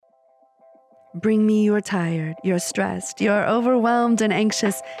Bring me you're tired, you're stressed, you're overwhelmed and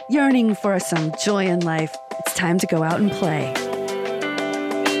anxious, yearning for some joy in life. It's time to go out and play.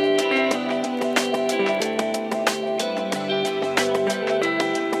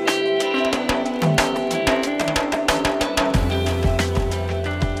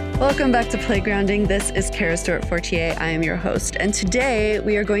 Welcome back to Playgrounding. This is Kara Stewart Fortier. I am your host, and today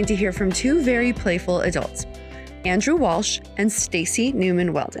we are going to hear from two very playful adults, Andrew Walsh and Stacey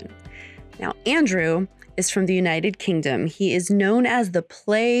Newman Weldon. Now, Andrew is from the United Kingdom. He is known as the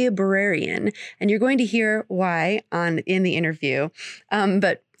Playbrarian, and you're going to hear why in the interview.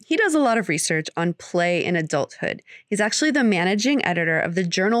 But he does a lot of research on play in adulthood. He's actually the managing editor of the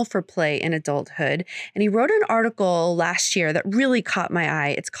Journal for Play in Adulthood, and he wrote an article last year that really caught my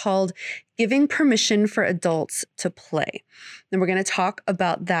eye. It's called Giving Permission for Adults to Play. And we're going to talk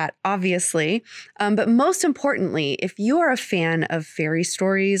about that, obviously. But most importantly, if you are a fan of fairy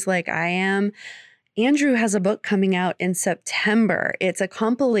stories like I am, Andrew has a book coming out in September. It's a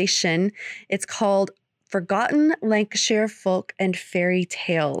compilation. It's called Forgotten Lancashire Folk and Fairy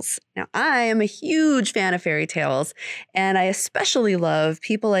Tales. Now, I am a huge fan of fairy tales, and I especially love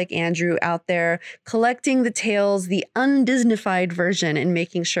people like Andrew out there collecting the tales, the undisneyfied version, and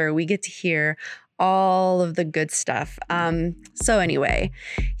making sure we get to hear all of the good stuff. So anyway,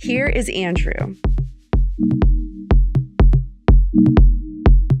 here is Andrew.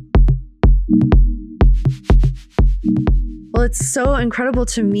 Well, it's so incredible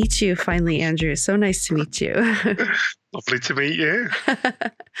to meet you finally, Andrew. So nice to meet you. Lovely to meet you.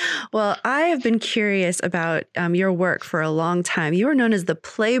 Well, I have been curious about your work for a long time. You are known as the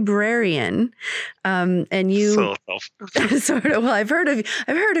Playbrarian, and you sort of. sort of. Well, I've heard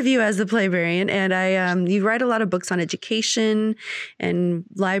of you as the Playbrarian, and you write a lot of books on education and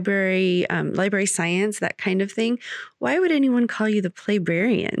library science, that kind of thing. Why would anyone call you the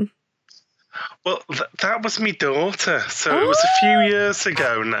Playbrarian? Well, that was my daughter. So It was a few years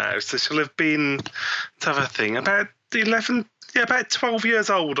ago now. So she'll have been, to have a thing, about 12 years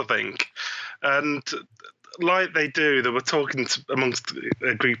old, I think. And like they do, they were talking amongst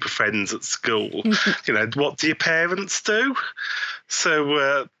a group of friends at school. What do your parents do?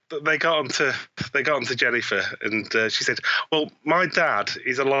 So they got onto Jennifer, and she said, "Well, my dad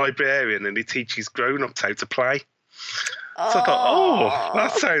is a librarian, and he teaches grown-ups how to play." So I thought,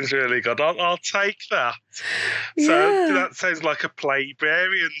 that sounds really good. I'll take that. Yeah. So that sounds like a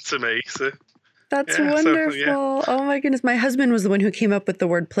Playbrarian to me. So that's wonderful. Oh my goodness. My husband was the one who came up with the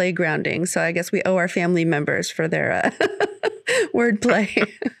word playgrounding. So I guess we owe our family members for their wordplay.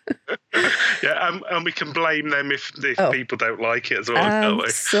 Yeah, and we can blame them if people don't like it as well, can't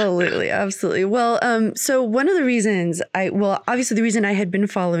we? Absolutely. Well, so one of the reasons obviously the reason I had been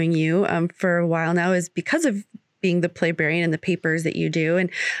following you for a while now is because of being the Playbrarian and the papers that you do. And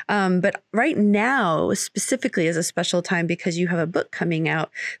but right now specifically is a special time because you have a book coming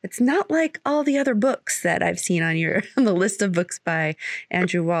out that's not like all the other books that I've seen on the list of books by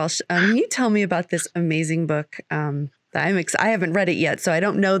Andrew Walsh. Can you tell me about this amazing book? I haven't read it yet, so I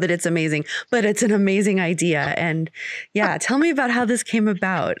don't know that it's amazing, but it's an amazing idea. And yeah, tell me about how this came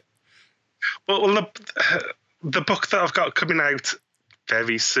about. Well, the book that I've got coming out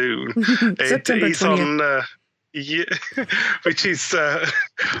very soon September 20th. Which is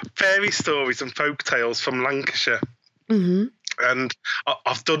fairy stories and folk tales from Lancashire. Mm-hmm. And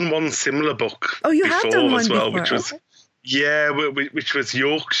I've done one similar book you have done one as well, before. which was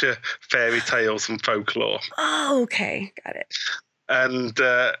Yorkshire fairy tales and folklore. Oh, okay, got it. And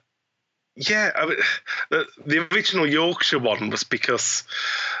the original Yorkshire one was because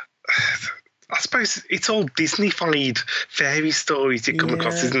I suppose it's all Disney-fied fairy stories you come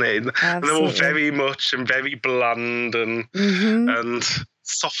across, isn't it? Absolutely. And they're all very much and very bland and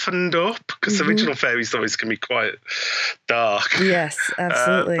softened up, because the original fairy stories can be quite dark. Yes,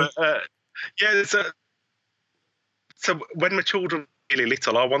 absolutely. So when my children were really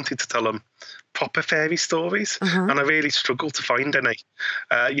little, I wanted to tell them proper fairy stories, and I really struggled to find any.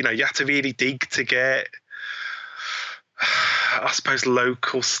 You had to really dig to get, I suppose,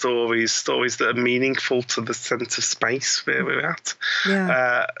 local stories that are meaningful to the sense of space where we're at.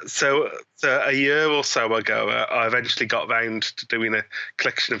 Yeah. So a year or so ago, I eventually got round to doing a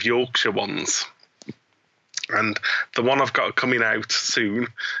collection of Yorkshire ones. And the one I've got coming out soon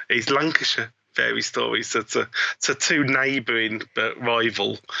is Lancashire fairy stories. So it's two neighbouring but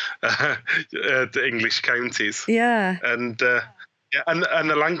rival the English counties. Yeah. And and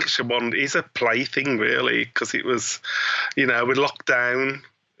the Lancashire one is a plaything, really, because it was, with lockdown,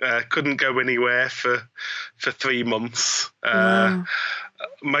 Couldn't go anywhere for 3 months. Wow.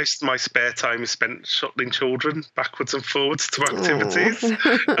 Most of my spare time is spent shuttling children backwards and forwards to activities.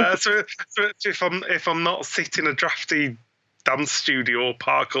 So if I'm not sitting in a drafty dance studio or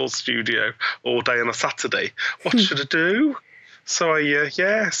parkour studio all day on a Saturday, what should I do? So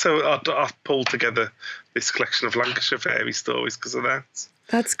I pulled together this collection of Lancashire fairy stories because of that.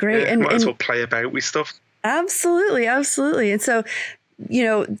 That's great. Yeah, and might as well play about with stuff. Absolutely. And so,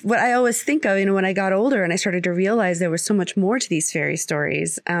 what I always think of, when I got older and I started to realize there was so much more to these fairy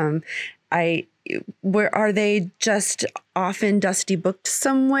stories. Where are they just often dusty booked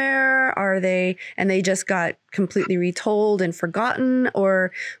somewhere? And they just got completely retold and forgotten?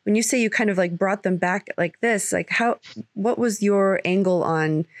 Or when you say you kind of like brought them back like this, like what was your angle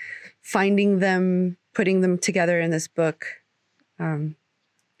on finding them, putting them together in this book?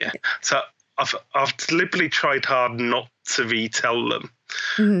 So I've deliberately tried hard not to retell them,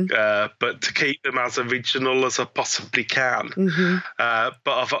 but to keep them as original as I possibly can.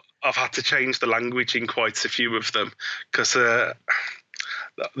 But I've had to change the language in quite a few of them because there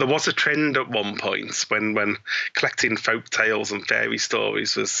was a trend at one point when collecting folk tales and fairy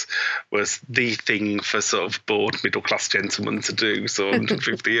stories was the thing for sort of bored middle class gentlemen to do, so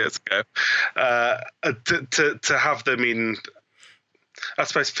 150 years ago, to have them in, I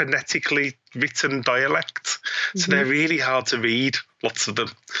suppose, phonetically written dialect. So they're really hard to read, lots of them.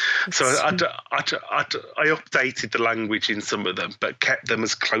 So I updated the language in some of them, but kept them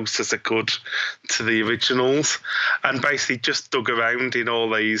as close as I could to the originals, and basically just dug around in all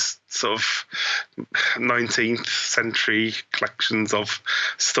these sort of 19th century collections of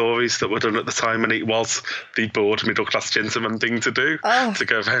stories that were done at the time, and it was the bored middle-class gentleman thing to do, to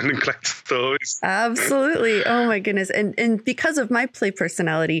go around and collect stories. Absolutely. Oh my goodness. And because of my play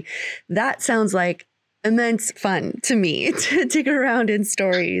personality, that sounds like immense fun to me to dig around in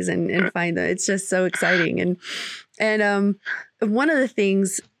stories and find them. It's just so exciting. And one of the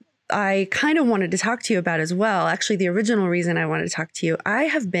things I kind of wanted to talk to you about as well, actually the original reason I wanted to talk to you, I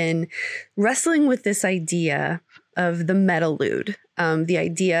have been wrestling with this idea of the metalude, the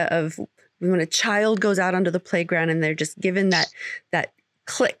idea of when a child goes out onto the playground and they're just given that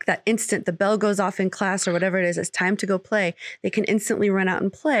click, that instant, the bell goes off in class or whatever it is, it's time to go play. They can instantly run out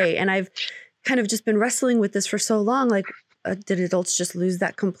and play. And I've kind of just been wrestling with this for so long. Like, did adults just lose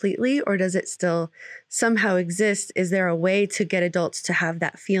that completely, or does it still somehow exist? Is there a way to get adults to have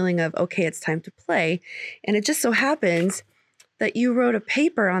that feeling of, okay, it's time to play? And it just so happens that you wrote a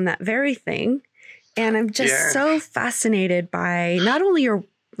paper on that very thing. And I'm just so fascinated by not only your,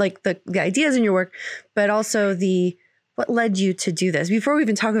 like the ideas in your work, but also what led you to do this? Before we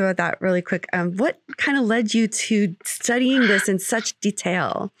even talk about that really quick, what kind of led you to studying this in such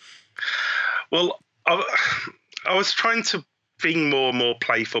detail? Well, I was trying to bring more and more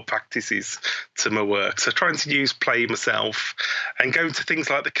playful practices to my work. So trying to use play myself and going to things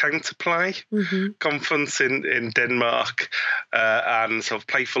like the Counterplay conference in Denmark and sort of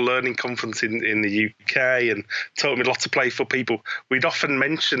playful learning conference in the UK, and talking with lots of playful people. We'd often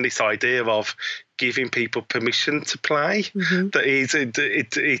mention this idea of giving people permission to play. That is,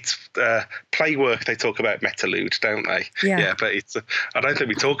 it's play work. They talk about metalude, don't they? Yeah, but I don't think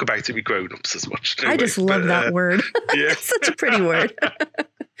we talk about it with grown-ups as much. I just love that word. Yeah, it's such a pretty word.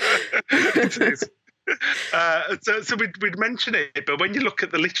 It is. So we'd mention it, but when you look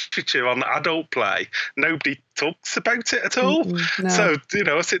at the literature on adult play, nobody talks about it at all. No. So,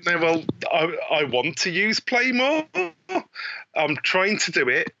 I was sitting there, well, I want to use play more. I'm trying to do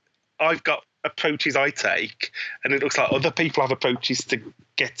it. I've got approaches I take, and it looks like other people have approaches to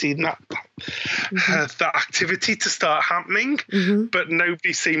getting that activity to start happening, but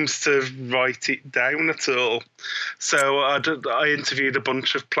nobody seems to write it down at all. So I interviewed a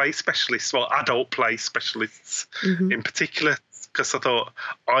bunch of play specialists, well, adult play specialists in particular, because I thought,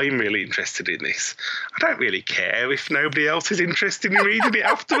 I'm really interested in this. I don't really care if nobody else is interested in reading it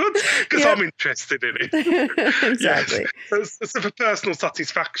afterwards, because I'm interested in it. Exactly. Yes. So for personal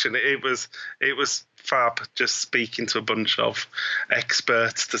satisfaction, it was fab just speaking to a bunch of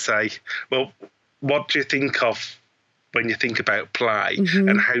experts to say, well, what do you think of when you think about play,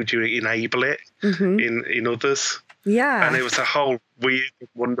 and how do you enable it in others? Yeah. And it was a whole weird,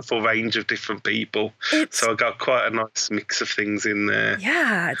 wonderful range of different people. So I got quite a nice mix of things in there.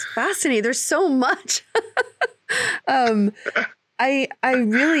 Yeah, it's fascinating. There's so much. I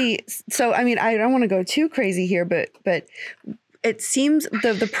really, so, I mean, I don't want to go too crazy here, but it seems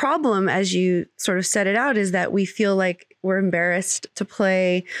the problem, as you sort of set it out, is that we feel like we're embarrassed to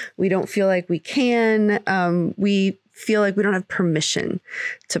play. We don't feel like we can. We feel like we don't have permission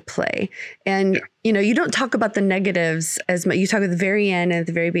to play. And, you don't talk about the negatives as much. You talk at the very end and at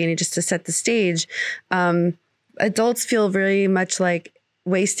the very beginning just to set the stage. Adults feel very much like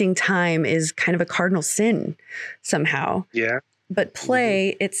wasting time is kind of a cardinal sin somehow. Yeah. But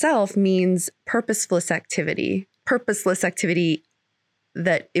play itself means purposeless activity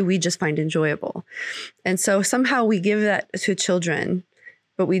that we just find enjoyable. And so somehow we give that to children,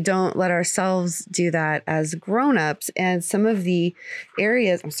 but we don't let ourselves do that as grown-ups. And some of the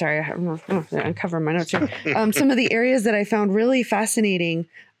areas, I'm sorry, I'm uncovering my notes here. Some of the areas that I found really fascinating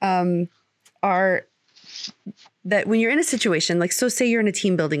are that when you're in a situation, like, so say you're in a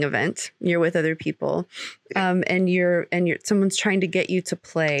team building event, you're with other people, and you're someone's trying to get you to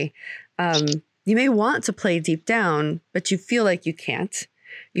play. You may want to play deep down, but you feel like you can't.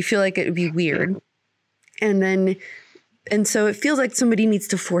 You feel like it would be weird. And so it feels like somebody needs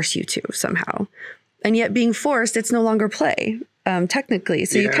to force you to somehow. And yet being forced, it's no longer play, technically.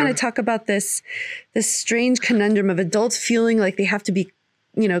 So you kind of talk about this strange conundrum of adults feeling like they have to be,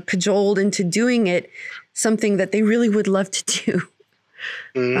 cajoled into doing it, something that they really would love to do.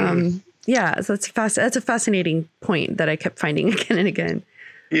 So that's a fascinating point that I kept finding again and again.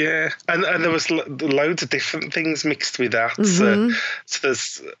 Yeah, and there was loads of different things mixed with that. Mm-hmm. So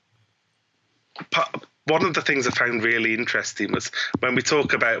there's one of the things I found really interesting was when we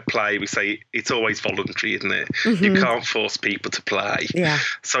talk about play, we say it's always voluntary, isn't it? Mm-hmm. You can't force people to play. Yeah.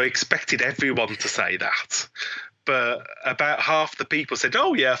 So I expected everyone to say that. But about half the people said,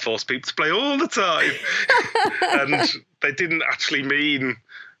 oh, yeah, force people to play all the time. And they didn't actually mean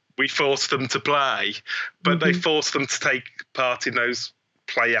we forced them to play, but they forced them to take part in those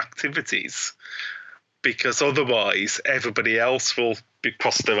play activities, because otherwise everybody else will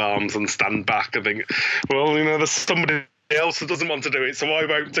cross their arms and stand back and think, well, there's somebody else that doesn't want to do it, so I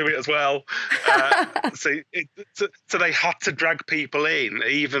won't do it as well. So they had to drag people in,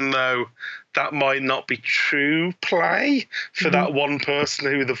 even though that might not be true play for that one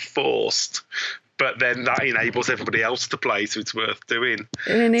person who they've forced. But then that enables everybody else to play, so it's worth doing.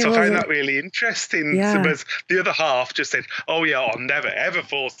 So I found that really interesting. Yeah. So the other half just said, oh, yeah, I'll never, ever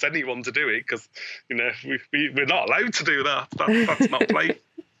force anyone to do it because, we're not allowed to do that. That's not play.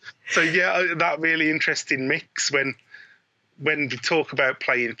 So, yeah, that really interesting mix when we talk about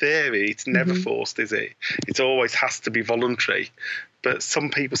play in theory, it's never forced, is it? It always has to be voluntary. But some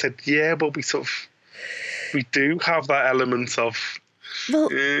people said, yeah, but we do have that element of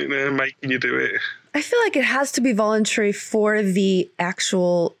making you do it. I feel like it has to be voluntary for the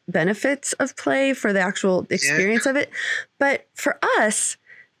actual benefits of play, for the actual experience of it. But for us,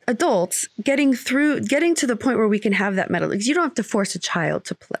 adults, getting to the point where we can have that medal, because you don't have to force a child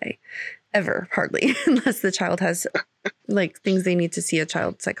to play ever, hardly, unless the child has like things they need to see a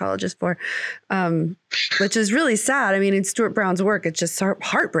child psychologist for, which is really sad. I mean, in Stuart Brown's work, it's just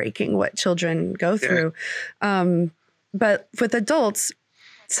heartbreaking what children go through. But with adults,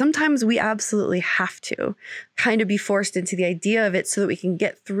 sometimes we absolutely have to kind of be forced into the idea of it so that we can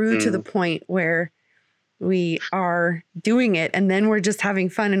get through to the point where we are doing it. And then we're just having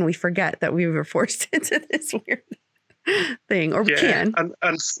fun and we forget that we were forced into this weird thing, or we can.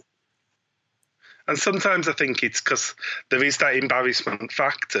 And sometimes I think it's because there is that embarrassment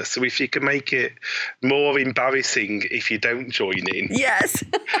factor. So if you can make it more embarrassing if you don't join in,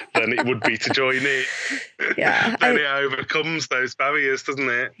 then it would be to join in. Yeah, then it overcomes those barriers, doesn't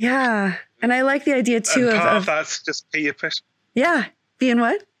it? Yeah, and I like the idea too of that's just peer pressure. Yeah, being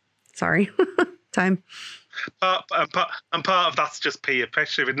what? Sorry, time. Part of that's just peer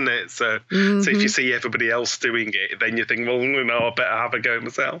pressure, isn't it? So if you see everybody else doing it, then you think, well, I better have a go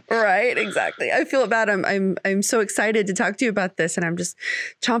myself. Right, exactly. I feel bad. I'm so excited to talk to you about this, and I'm just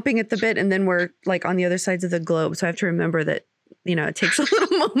chomping at the bit. And then we're like on the other sides of the globe, so I have to remember that it takes a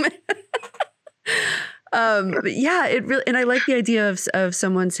little moment. But yeah, it really, and I like the idea of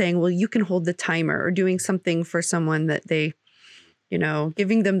someone saying, well, you can hold the timer, or doing something for someone that they,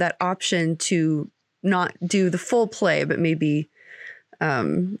 giving them that option to not do the full play, but maybe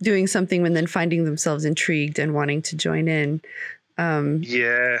doing something and then finding themselves intrigued and wanting to join in.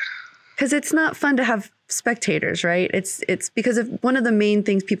 Because it's not fun to have spectators, right? It's because of one of the main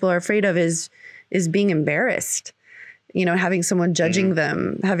things people are afraid of is being embarrassed. Having someone judging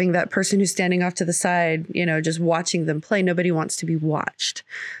them, having that person who's standing off to the side, just watching them play. Nobody wants to be watched.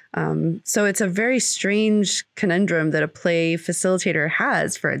 So it's a very strange conundrum that a play facilitator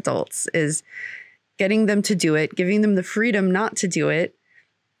has for adults, is getting them to do it, giving them the freedom not to do it,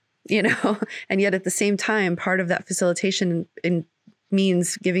 and yet at the same time, part of that facilitation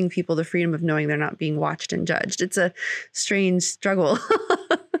means giving people the freedom of knowing they're not being watched and judged. It's a strange struggle.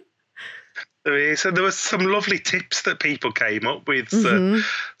 So there was some lovely tips that people came up with.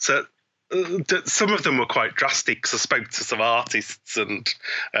 So some of them were quite drastic. So I spoke to some artists and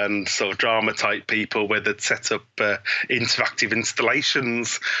sort of drama type people where they'd set up interactive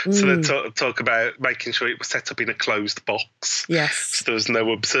installations. So they talk about making sure it was set up in a closed box. Yes. So there was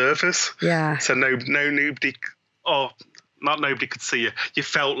no observers. Yeah. So nobody, or not nobody could see you. You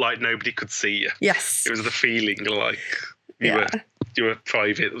felt like nobody could see you. Yes. It was the feeling like you were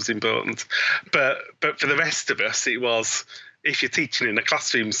private. It was important. But for the rest of us, it was, if you're teaching in a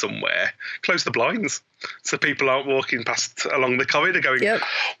classroom somewhere, close the blinds so people aren't walking past along the corridor going,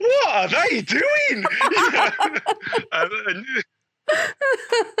 what are they doing?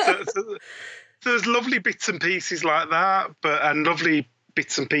 So there's lovely bits and pieces like that, and lovely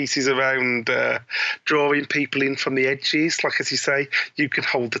bits and pieces around drawing people in from the edges. Like, as you say, you can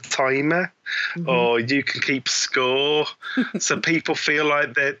hold the timer or you can keep score. So people feel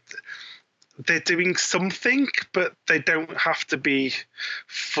like they're doing something, but they don't have to be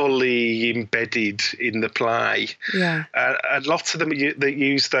fully embedded in the play. Yeah. And lots of them that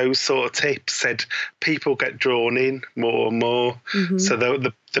use those sort of tips said people get drawn in more and more. So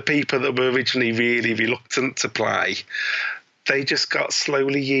the people that were originally really reluctant to play, they just got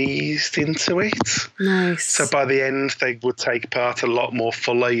slowly eased into it. Nice. So by the end, they would take part a lot more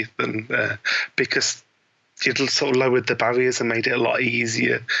fully than because you'd sort of lowered the barriers and made it a lot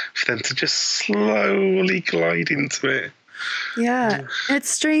easier for them to just slowly glide into it. Yeah. It's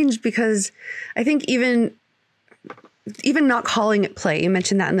strange because I think even not calling it play, you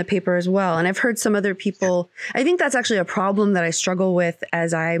mentioned that in the paper as well. And I've heard some other people, I think that's actually a problem that I struggle with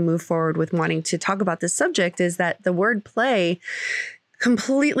as I move forward with wanting to talk about this subject, is that the word play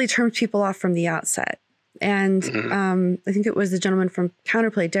completely turns people off from the outset. And I think it was the gentleman from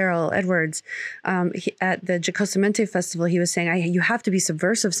Counterplay, Daryl Edwards, at the Jocosamente Festival, he was saying, you have to be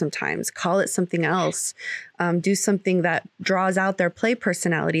subversive sometimes. Call it something else. Do something that draws out their play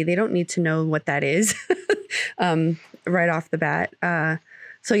personality. They don't need to know what that is right off the bat.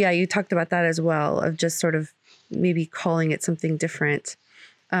 So yeah, you talked about that as well, of just sort of maybe calling it something different.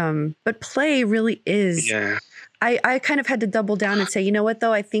 But play really is... Yeah. I kind of had to double down and say, you know what,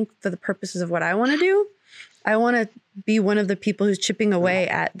 though? I think for the purposes of what I want to do, I want to be one of the people who's chipping away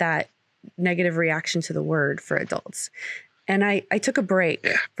at that negative reaction to the word for adults. And I took a break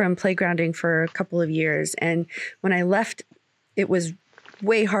from playgrounding for a couple of years. And when I left, it was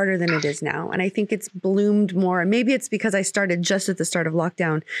way harder than it is now. And I think it's bloomed more. Maybe it's because I started just at the start of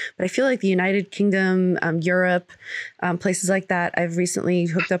lockdown, but I feel like the United Kingdom, Europe, places like that. I've recently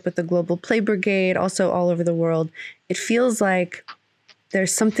hooked up with the Global Play Brigade, also all over the world. It feels like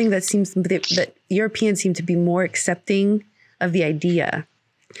there's something that Europeans seem to be more accepting of the idea.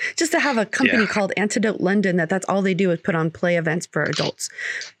 Just to have a company called Antidote London, that's all they do is put on play events for adults.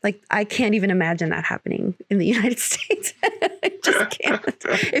 Like, I can't even imagine that happening in the United States. I just can't.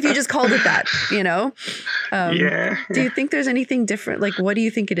 If you just called it that, you know? Do you think there's anything different? Like, what do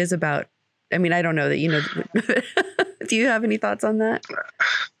you think it is about? I mean, I don't know that you know. Do you have any thoughts on that?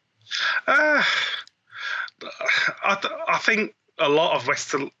 I think a lot of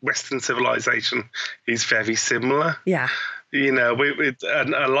Western civilization is very similar. Yeah. You know,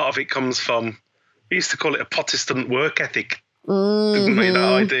 and a lot of it comes from, we used to call it a Protestant work ethic. Didn't we? That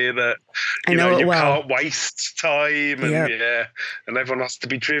idea that you can't waste time, and and everyone has to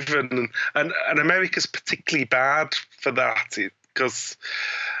be driven, and America's particularly bad for that because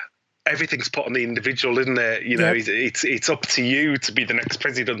everything's put on the individual, isn't it? You know, it's up to you to be the next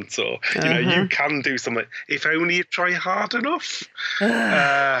president, or you know, you can do something if only you try hard enough.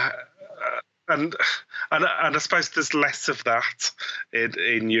 And I suppose there's less of that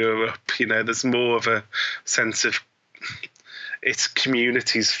in Europe. You know, there's more of a sense of it's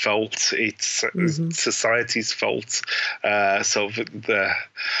community's fault, it's society's fault. So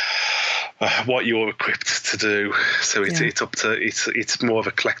what you're equipped to do. So it's more of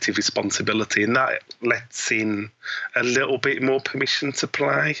a collective responsibility, and that lets in a little bit more permission to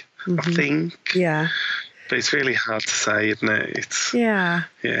play. I think. Yeah. But it's really hard to say, isn't it? Yeah.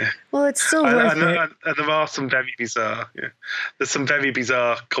 Well, it's still worth it. And there are some very bizarre. There's some very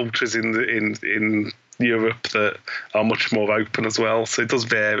bizarre cultures in Europe that are much more open as well. So it does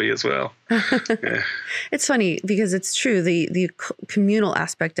vary as well. It's funny because it's true. The communal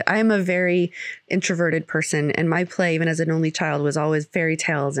aspect. I am a very introverted person, and my play, even as an only child, was always fairy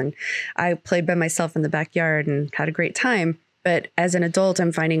tales. And I played by myself in the backyard and had a great time. But as an adult,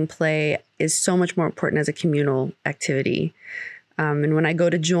 I'm finding play is so much more important as a communal activity. And when I go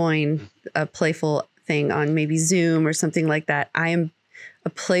to join a playful thing on maybe Zoom or something like that, I am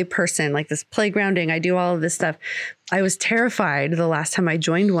a play person, like this playgrounding. I do all of this stuff. I was terrified the last time I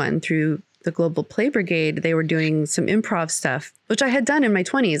joined one through the Global Play Brigade, they were doing some improv stuff, which I had done in my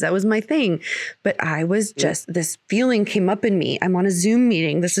 20s. That was my thing. But I was just, this feeling came up in me. I'm on a Zoom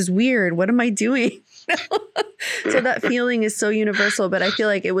meeting. This is weird. What am I doing? So that feeling is so universal. But I feel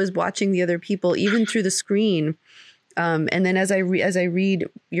like it was watching the other people, even through the screen. And then as I read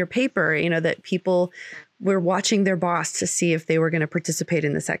your paper, that people were watching their boss to see if they were going to participate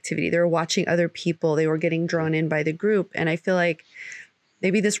in this activity. They were watching other people. They were getting drawn in by the group. And I feel like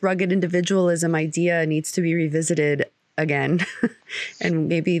maybe this rugged individualism idea needs to be revisited again. And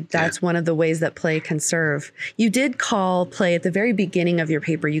maybe that's one of the ways that play can serve. You did call play at the very beginning of your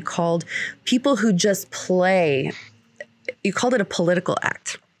paper. You called people who just play, you called it a political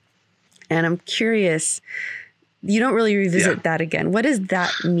act. And I'm curious, you don't really revisit that again. What does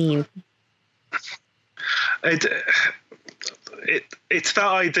that mean? It's that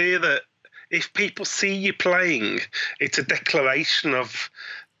idea that if people see you playing, it's a declaration of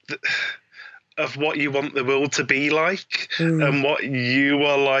what you want the world to be like and what you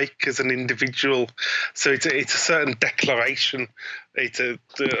are like as an individual. So it's a certain declaration. And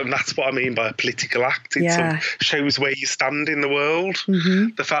that's what I mean by a political act. It shows where you stand in the world.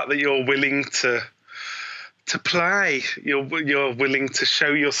 The fact that you're willing to play, you're willing to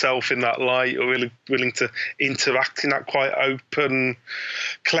show yourself in that light, you're really willing to interact in that quite open,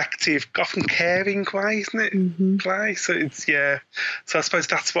 collective, often caring way, isn't it? Play. So it's so I suppose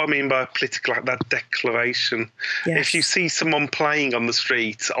that's what I mean by political act, that declaration. If you see someone playing on the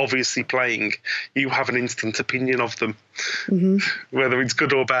street, obviously playing, you have an instant opinion of them, whether it's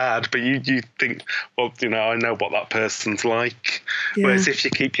good or bad, but you think, well, I know what that person's like. Whereas if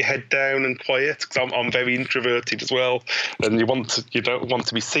you keep your head down and quiet, because I'm very introverted as well, and you don't want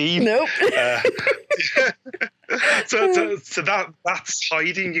to be seen. Nope. So that's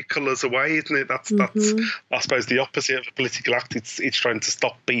hiding your colours away, isn't it? That's I suppose the opposite of a political act. It's trying to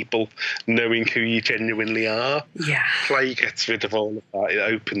stop people knowing who you genuinely are. Yeah. Play gets rid of all of that.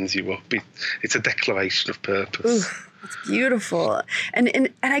 It opens you up. It's a declaration of purpose. Oof. It's beautiful. And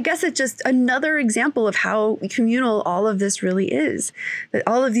I guess it's just another example of how communal all of this really is. That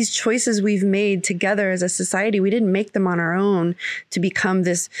all of these choices we've made together as a society, we didn't make them on our own to become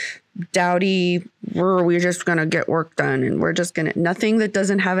this dowdy, we're just going to get work done and we're just going to, nothing that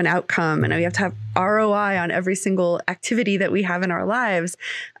doesn't have an outcome. And we have to have ROI on every single activity that we have in our lives.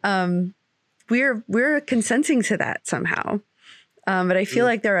 We're consenting to that somehow. But I feel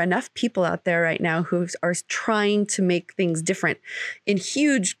like there are enough people out there right now who are trying to make things different in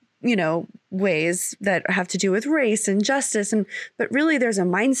huge, ways that have to do with race and justice. But really there's a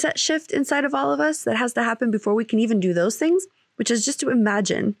mindset shift inside of all of us that has to happen before we can even do those things, which is just to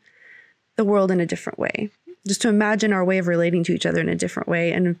imagine the world in a different way, just to imagine our way of relating to each other in a different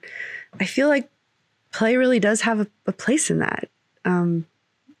way. And I feel like play really does have a place in that.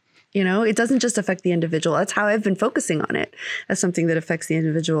 It doesn't just affect the individual. That's how I've been focusing on it, as something that affects the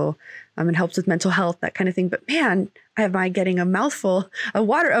individual and helps with mental health, that kind of thing. But man, am I getting a mouthful of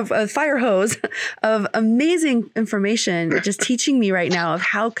water, of a fire hose of amazing information just teaching me right now of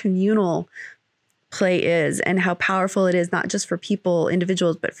how communal play is and how powerful it is, not just for people,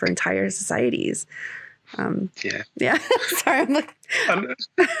 individuals, but for entire societies. Yeah. Sorry, I'm like,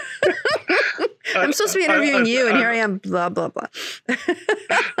 I'm supposed to be interviewing you, and here I am, blah, blah, blah.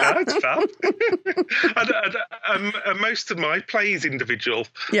 That's fun. And most of my play is individual.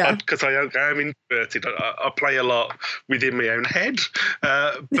 Because I am introverted. I play a lot within my own head.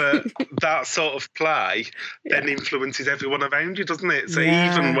 But that sort of play then influences everyone around you, doesn't it? So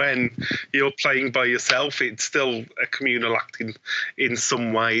even when you're playing by yourself, it's still a communal act in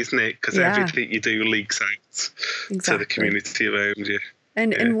some way, isn't it? Because everything you do leaks out to the community around you.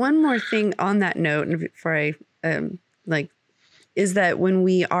 And one more thing on that note, and before I is that when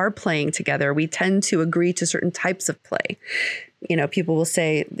we are playing together, we tend to agree to certain types of play. People will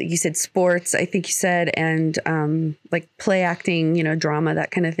say, you said sports, I think you said, and like play acting, drama,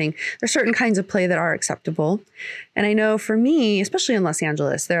 that kind of thing. There's certain kinds of play that are acceptable. And I know for me, especially in Los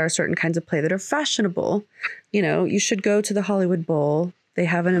Angeles, there are certain kinds of play that are fashionable. You should go to the Hollywood Bowl. They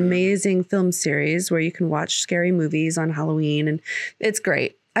have an amazing film series where you can watch scary movies on Halloween, and it's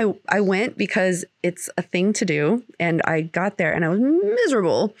great. I went because it's a thing to do, and I got there and I was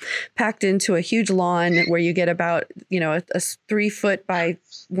miserable, packed into a huge lawn where you get about, a 3 foot by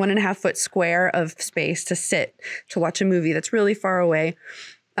 1.5 foot square of space to sit to watch a movie that's really far away.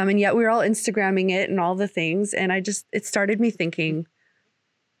 And yet we were all Instagramming it and all the things. And it started me thinking,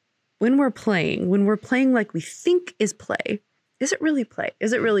 when we're playing like we think is play, is it really play?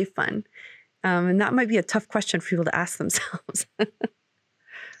 Is it really fun? And that might be a tough question for people to ask themselves.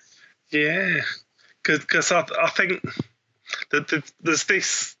 Yeah, because I think that there's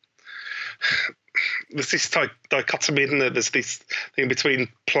this there's this dichotomy, isn't there? There's this thing between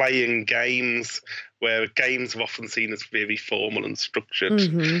play and games, where games are often seen as very formal and structured,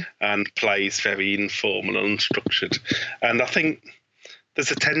 and play is very informal and unstructured. And I think there's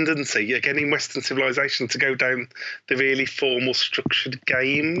a tendency, again, in Western civilization to go down the really formal, structured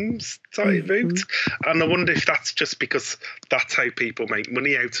games type route. And I wonder if that's just because that's how people make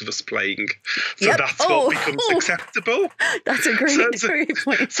money out of us playing. So that's what becomes acceptable. That's a great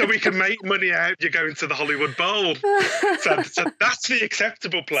point. So we can make money out, you're going to the Hollywood Bowl. So that's the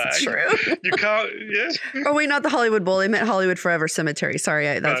acceptable play. It's true. You can't, Oh, wait, not the Hollywood Bowl. I meant Hollywood Forever Cemetery.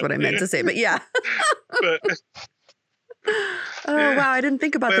 Sorry, that's what I meant to say. But yeah. But, wow, I didn't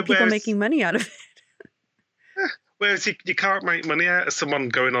think about the people making money out of it. Whereas you can't make money out of someone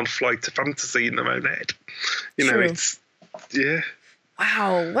going on Flight to Fantasy in their own head. You know, it's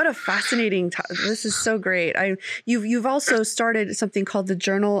Wow, what a fascinating this is so great. You've also started something called the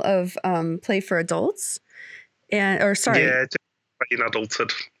Journal of Play for Adults, just playing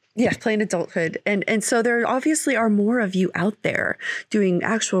adulthood. Yeah, playing adulthood. And so there obviously are more of you out there doing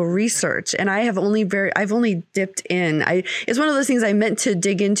actual research. And I've only dipped in. It's one of those things I meant to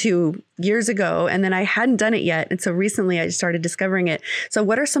dig into years ago, and then I hadn't done it yet. And so recently I started discovering it. So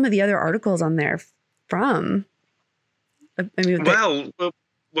what are some of the other articles on there from? I mean,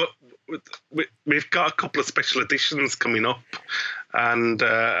 we've got a couple of special editions coming up, and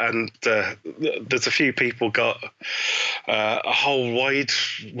there's a few people got a whole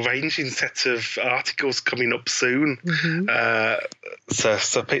wide-ranging set of articles coming up soon. So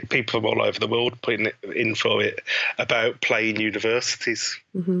people from all over the world putting it in for it about playing universities.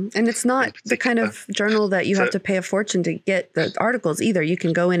 And it's not the kind of journal that you have to pay a fortune to get the articles either. You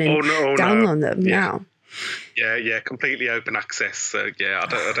can go in and download them now. Yeah, completely open access. So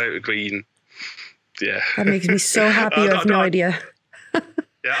I don't agree. That makes me so happy. You have no idea.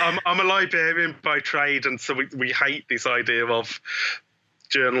 I'm a librarian by trade, and so we hate this idea of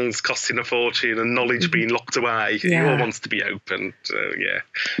journals costing a fortune and knowledge being locked away. It all wants to be open. So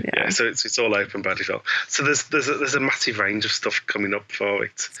so it's all open by default. So there's a massive range of stuff coming up for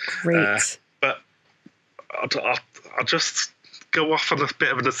it. Great. But I'll just go off on a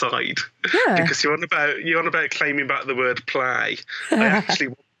bit of an aside, because you're on about claiming back the word play.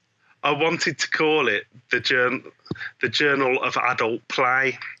 I wanted to call it the Journal of Adult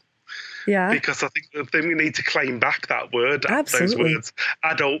Play. Yeah. Because I think we need to claim back that word, Absolutely. those words,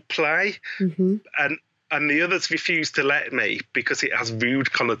 adult play. And the others refuse to let me because it has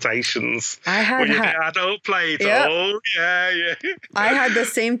rude connotations. When you get adult play, I had the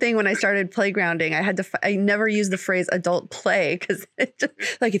same thing when I started playgrounding. I never used the phrase adult play because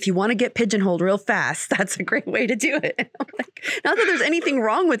like if you want to get pigeonholed real fast, that's a great way to do it. And I'm like, not that there's anything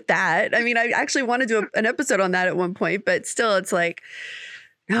wrong with that. I mean, I actually want to do an episode on that at one point, but still, it's like,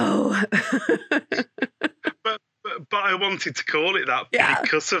 no. But I wanted to call it that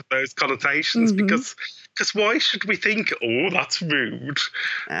because of those connotations. Because why should we think, that's rude?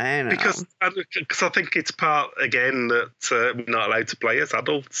 I know. Because I think it's part, again, that we're not allowed to play as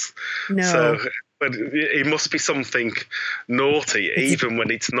adults. No. So but it must be something naughty, even when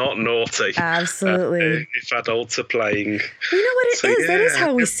it's not naughty. Absolutely. If adults are playing. You know what it is? That is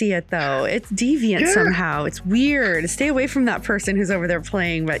how we see it, though. It's deviant somehow. It's weird. Stay away from that person who's over there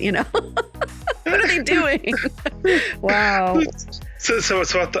playing, but what are they doing? Wow. So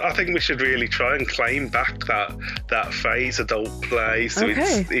I think we should really try and claim back that phrase, adult play. So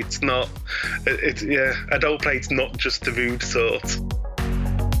it's not, adult play is not just the rude sort.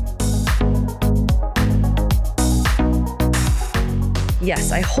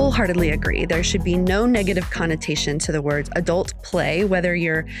 Yes, I wholeheartedly agree. There should be no negative connotation to the words adult play, whether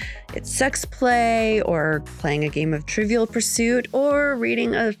it's sex play or playing a game of Trivial Pursuit or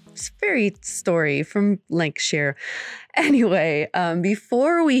reading a fairy story from Lancashire. Anyway,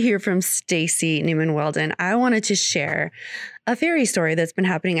 before we hear from Stacey Newman Weldon, I wanted to share a fairy story that's been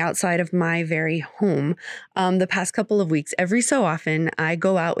happening outside of my very home the past couple of weeks. Every so often, I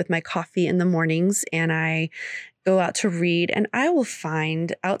go out with my coffee in the mornings and I go out to read, and I will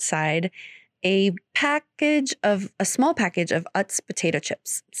find outside a small package of Utz potato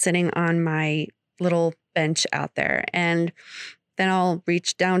chips sitting on my little bench out there. And then I'll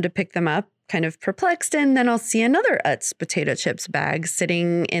reach down to pick them up, kind of perplexed, and then I'll see another Utz potato chips bag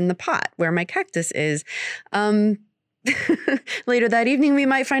sitting in the pot where my cactus is. Later that evening, we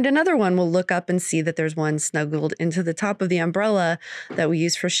might find another one. We'll look up and see that there's one snuggled into the top of the umbrella that we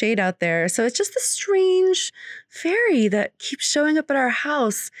use for shade out there. So it's just a strange fairy that keeps showing up at our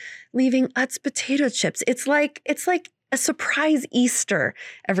house, leaving Utz potato chips. It's like a surprise Easter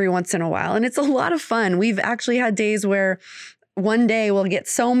every once in a while. And it's a lot of fun. We've actually had days where one day we'll get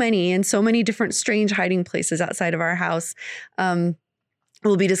so many and so many different strange hiding places outside of our house.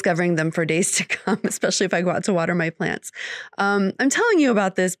 We'll be discovering them for days to come, especially if I go out to water my plants. I'm telling you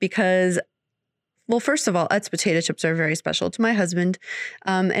about this because, well, first of all, Utz potato chips are very special to my husband.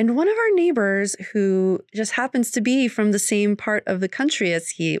 And one of our neighbors who just happens to be from the same part of the country as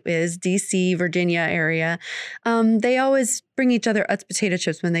he is, DC, Virginia area, they always bring each other Utz potato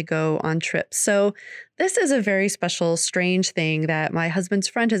chips when they go on trips. So this is a very special, strange thing that my husband's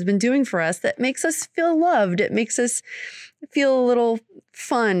friend has been doing for us that makes us feel loved. It makes us feel a little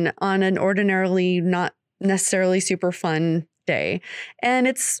fun on an ordinarily not necessarily super fun day. And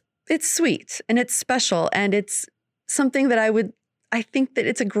it's sweet and it's special and it's something that I think that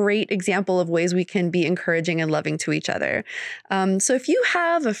it's a great example of ways we can be encouraging and loving to each other. So if you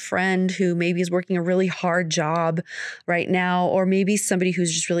have a friend who maybe is working a really hard job right now, or maybe somebody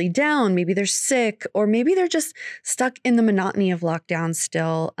who's just really down, maybe they're sick, or maybe they're just stuck in the monotony of lockdown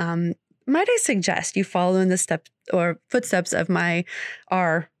still, might I suggest you follow in the steps or footsteps of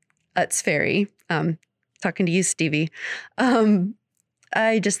our Utz fairy, talking to you, Stevie.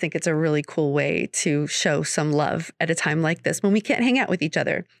 I just think it's a really cool way to show some love at a time like this when we can't hang out with each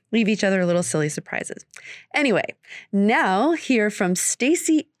other, leave each other little silly surprises. Anyway, now hear from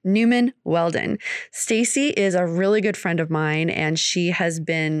Stacy Newman Weldon. Stacy is a really good friend of mine, and she has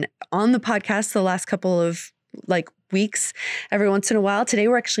been on the podcast the last couple of weeks every once in a while. Today,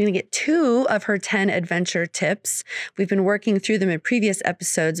 we're actually going to get 2 of her 10 adventure tips. We've been working through them in previous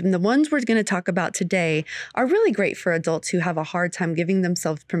episodes, and the ones we're going to talk about today are really great for adults who have a hard time giving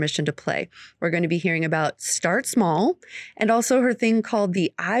themselves permission to play. We're going to be hearing about Start Small and also her thing called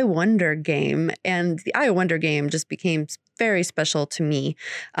the I Wonder game. And the I Wonder game just became very special to me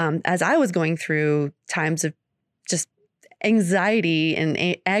as I was going through times of just anxiety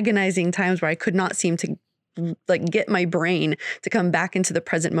and agonizing times where I could not seem to get my brain to come back into the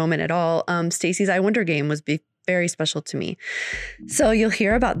present moment at all. Stacy's I Wonder game was very special to me. So you'll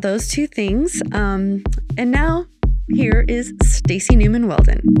hear about those 2 things. And now here is Stacy Newman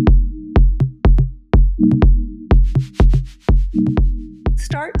Weldon.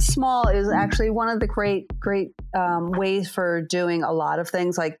 Start small is actually one of the great ways for doing a lot of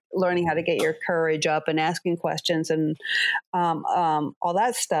things, like learning how to get your courage up and asking questions and all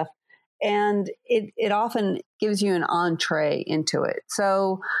that stuff. And it often gives you an entree into it.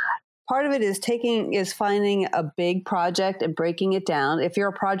 So part of it is finding a big project and breaking it down. If you're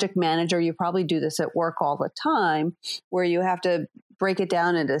a project manager, you probably do this at work all the time, where you have to break it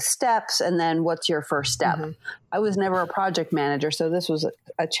down into steps and then what's your first step. Mm-hmm. I was never a project manager, so this was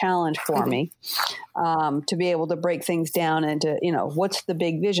a challenge for me to be able to break things down into, what's the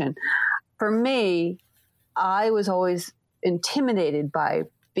big vision. For me, I was always intimidated by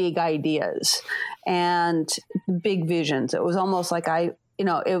big ideas and big visions. It was almost like it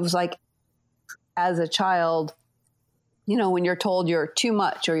was like as a child, when you're told you're too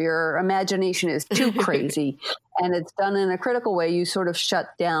much or your imagination is too crazy and it's done in a critical way, you sort of shut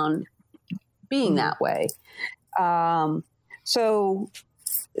down being that way. So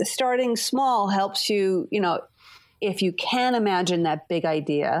starting small helps you, if you can imagine that big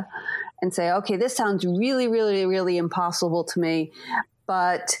idea and say, okay, this sounds really, really, really impossible to me,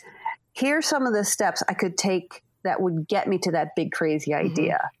 but here's some of the steps I could take that would get me to that big, crazy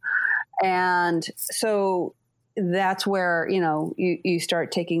idea. Mm-hmm. And so that's where, you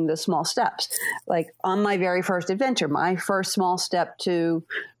start taking the small steps. Like on my very first adventure, my first small step to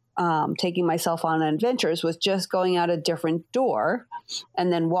taking myself on adventures was just going out a different door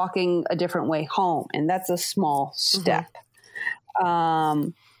and then walking a different way home. And that's a small step. Mm-hmm.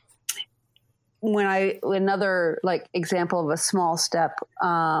 Another example of a small step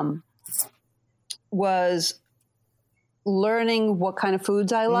was learning what kind of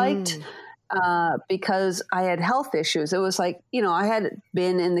foods I liked because I had health issues. It was I had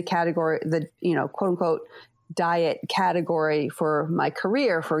been in the category, the quote unquote diet category for my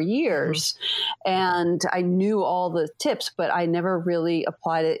career for years, and I knew all the tips, but I never really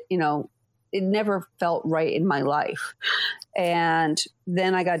applied it. It never felt right in my life. And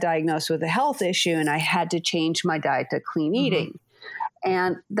then I got diagnosed with a health issue and I had to change my diet to clean eating.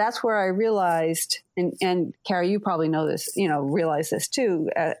 And that's where I realized, and Carrie, you probably know this, realize this too,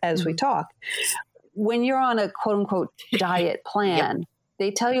 as we talk. When you're on a quote unquote diet plan,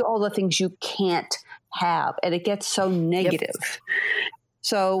 they tell you all the things you can't have, and it gets so negative.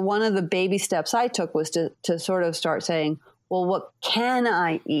 So one of the baby steps I took was to sort of start saying, well, what can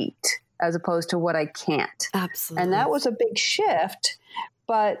I eat? As opposed to what I can't. Absolutely. And that was a big shift,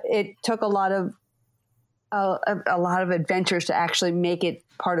 but it took a lot of adventures to actually make it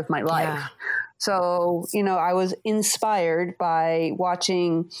part of my life. Yeah. So, I was inspired by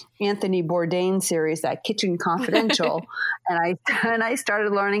watching Anthony Bourdain series, that Kitchen Confidential, and I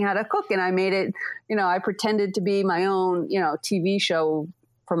started learning how to cook, and I made it, I pretended to be my own, TV show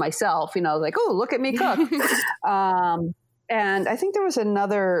for myself, like, oh, look at me cook. And I think there was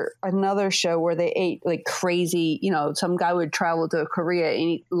another show where they ate like crazy, some guy would travel to Korea and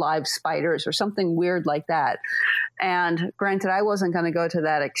eat live spiders or something weird like that. And granted, I wasn't going to go to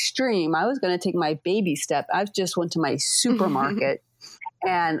that extreme. I was going to take my baby step. I just went to my supermarket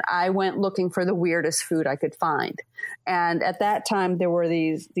and I went looking for the weirdest food I could find. And at that time, there were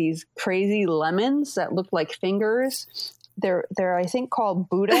these crazy lemons that looked like fingers. They're I think called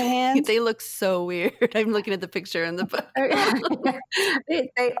Buddha hands. They look so weird. I'm looking at the picture in the book.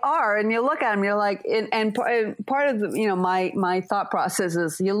 They are, and you look at them, you're like, and part of the, my thought process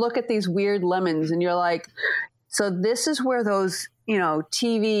is you look at these weird lemons, and you're like, so this is where those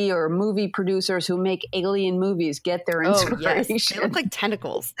TV or movie producers who make alien movies get their inspiration. Oh, yes. They look like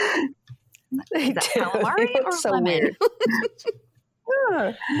tentacles. They do. Calamari or so lemon?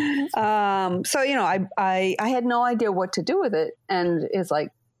 Weird. So, I had no idea what to do with it. And it's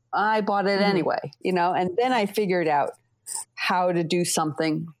like, I bought it anyway, and then I figured out how to do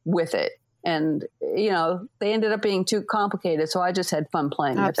something with it. And, they ended up being too complicated. So I just had fun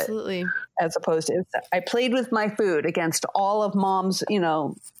playing with it. Absolutely. As opposed to, I played with my food against all of mom's,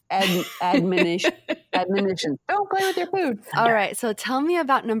 admonition. Don't play with your food. All right. So tell me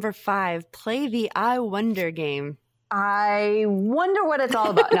about number 5, play the I Wonder game. I wonder what it's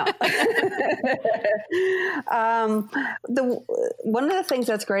all about. No. One of the things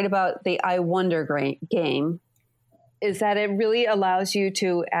that's great about the I Wonder game is that it really allows you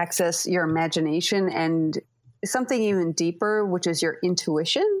to access your imagination and something even deeper, which is your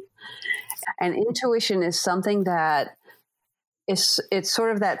intuition. And intuition is something that it's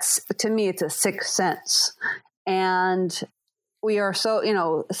sort of that, to me, it's a sixth sense. And we are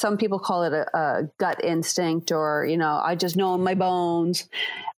so, some people call it a gut instinct or, I just know in my bones.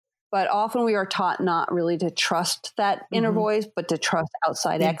 But often we are taught not really to trust that inner voice, but to trust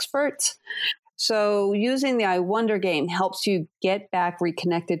outside experts. So using the I Wonder game helps you get back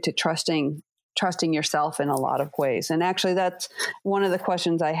reconnected to trusting yourself in a lot of ways. And actually, that's one of the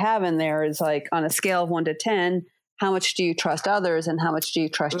questions I have in there is like, on a scale of 1 to 10, how much do you trust others and how much do you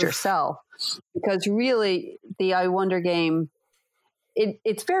trust yourself? Because really, the I Wonder game,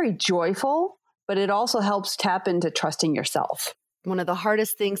 it's very joyful, but it also helps tap into trusting yourself. One of the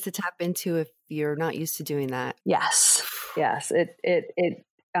hardest things to tap into if you're not used to doing that. Yes.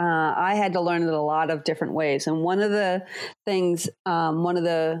 I had to learn it a lot of different ways. And one of the things, one of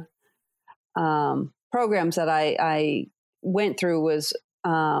the programs that I went through was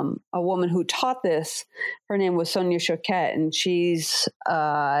a woman who taught this. Her name was Sonia Choquette, and she's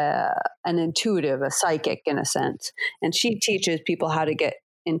an intuitive, a psychic in a sense. And she teaches people how to get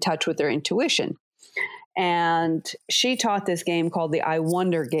in touch with their intuition. And she taught this game called the I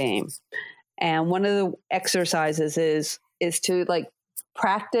Wonder game. And one of the exercises is to like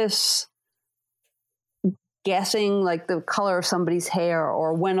practice guessing like the color of somebody's hair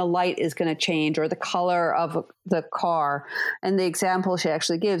or when a light is going to change or the color of the car. And the example she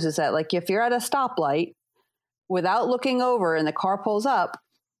actually gives is that like if you're at a stoplight without looking over and the car pulls up,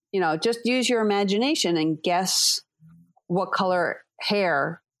 just use your imagination and guess what color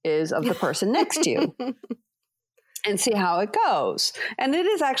hair is of the person next to you. And see how it goes. And it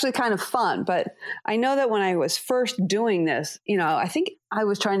is actually kind of fun. But I know that when I was first doing this, I think I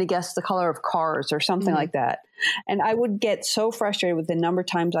was trying to guess the color of cars or something like that. And I would get so frustrated with the number of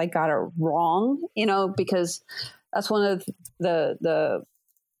times I got it wrong, because that's one of the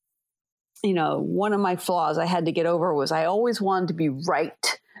one of my flaws I had to get over was I always wanted to be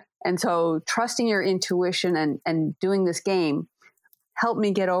right. And so trusting your intuition and doing this game helped me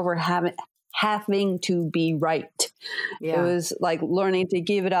get over having to be right. Yeah. It was like learning to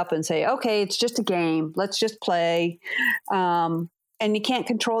give it up and say, okay, it's just a game. Let's just play. And you can't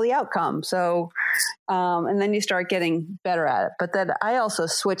control the outcome. So, and then you start getting better at it. But then I also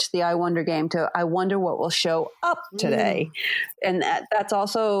switched the I Wonder game to I wonder what will show up today. And that's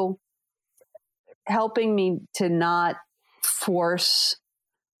also helping me to not force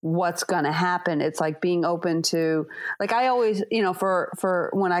what's going to happen. It's like being open to, like I always,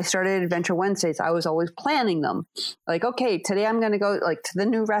 for when I started Adventure Wednesdays, I was always planning them. Like, okay, today I'm going to go like to the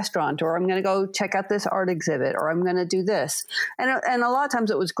new restaurant, or I'm going to go check out this art exhibit, or I'm going to do this. And a lot of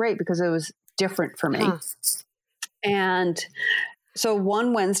times it was great because it was different for me. And so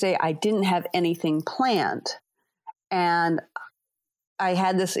one Wednesday I didn't have anything planned, and I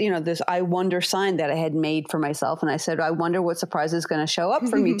had this, this I wonder sign that I had made for myself. And I said, I wonder what surprise is going to show up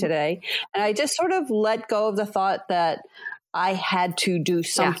for me today. And I just sort of let go of the thought that I had to do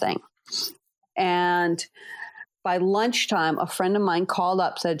something. Yeah. And by lunchtime, a friend of mine called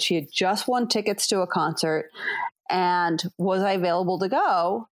up, said she had just won tickets to a concert and was I available to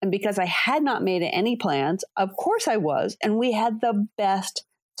go? And because I had not made any plans, of course I was. And we had the best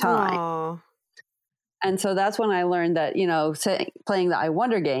time. Aww. And so that's when I learned that, playing the I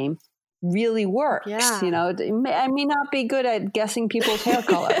Wonder game really works. Yeah. I may not be good at guessing people's hair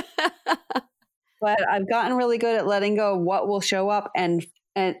color, but I've gotten really good at letting go of what will show up and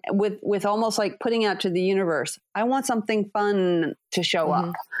with almost like putting out to the universe, I want something fun to show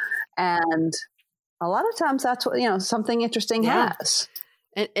up. And a lot of times that's what, something interesting has.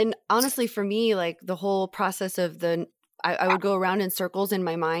 And honestly, for me, like the whole process of I would go around in circles in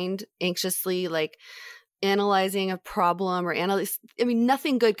my mind, anxiously, like analyzing a problem or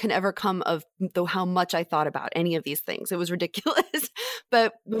nothing good can ever come of how much I thought about any of these things. It was ridiculous.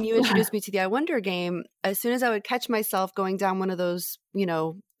 But when you introduced me to the I Wonder game, as soon as I would catch myself going down one of those,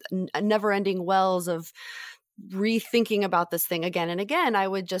 never-ending wells of rethinking about this thing again and again, I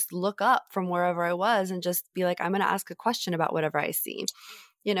would just look up from wherever I was and just be like, I'm going to ask a question about whatever I see,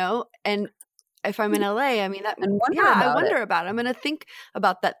 and if I'm in LA, I wonder about it. I'm going to think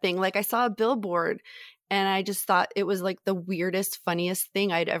about that thing. Like I saw a billboard and I just thought it was like the weirdest, funniest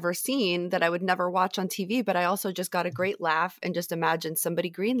thing I'd ever seen that I would never watch on TV. But I also just got a great laugh and just imagined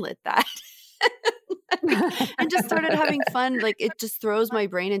somebody greenlit that and just started having fun. Like it just throws my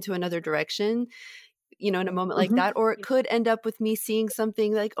brain into another direction, in a moment like that. Or it could end up with me seeing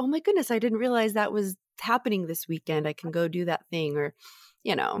something like, oh my goodness, I didn't realize that was happening this weekend. I can go do that thing. Or,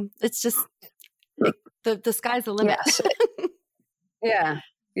 it's just... The sky's the limit. Yes.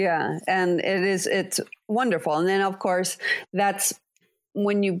 Yeah. And it's wonderful. And then of course that's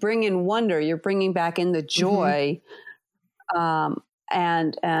when you bring in wonder, you're bringing back in the joy.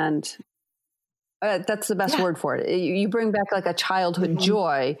 And that's the best word for it. You bring back like a childhood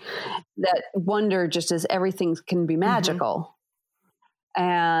joy, that wonder just as everything can be magical.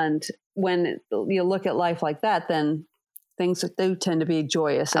 And when you look at life like that, then things that do tend to be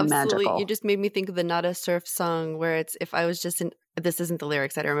joyous and magical. You just made me think of the Not a Surf song where it's, if I was just this isn't the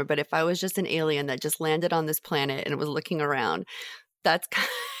lyrics I don't remember, but if I was just an alien that just landed on this planet and was looking around, that's kind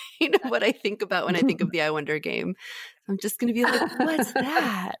of what I think about when I think of the I Wonder game. I'm just going to be like, what's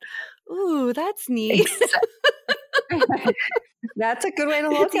that? Ooh, that's neat. That's a good way to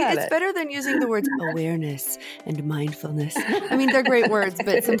look at it. It's better than using the words awareness and mindfulness. I mean, they're great words,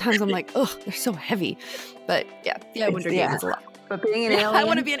 but sometimes I'm like, oh, they're so heavy. But yeah, the I Wonder game is a lot. But being an alien, I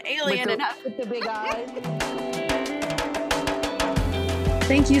want to be an alien with the big eyes.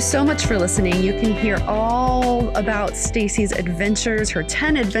 Thank you so much for listening. You can hear all about Stacy's adventures, her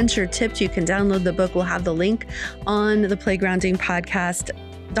 10 adventure tips. You can download the book. We'll have the link on the Playgrounding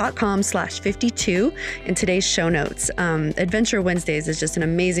podcast.com/52 in today's show notes. Adventure Wednesdays is just an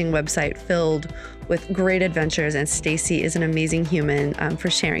amazing website filled with great adventures, and Stacy is an amazing human for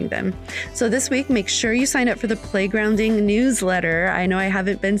sharing them. So this week, make sure you sign up for the Playgrounding newsletter. I know I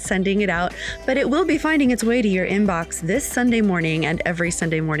haven't been sending it out, but it will be finding its way to your inbox this Sunday morning and every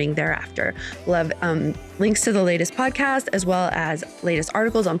Sunday morning thereafter. We'll have links to the latest podcast, as well as latest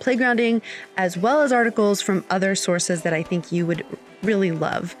articles on playgrounding, as well as articles from other sources that I think you would really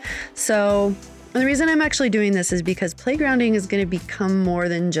love. So the reason I'm actually doing this is because Playgrounding is going to become more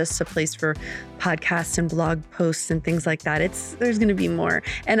than just a place for podcasts and blog posts and things like that. There's going to be more.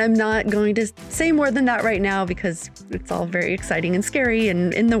 And I'm not going to say more than that right now because it's all very exciting and scary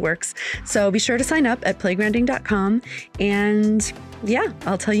and in the works. So be sure to sign up at playgrounding.com. And yeah,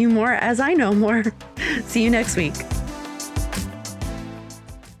 I'll tell you more as I know more. See you next week.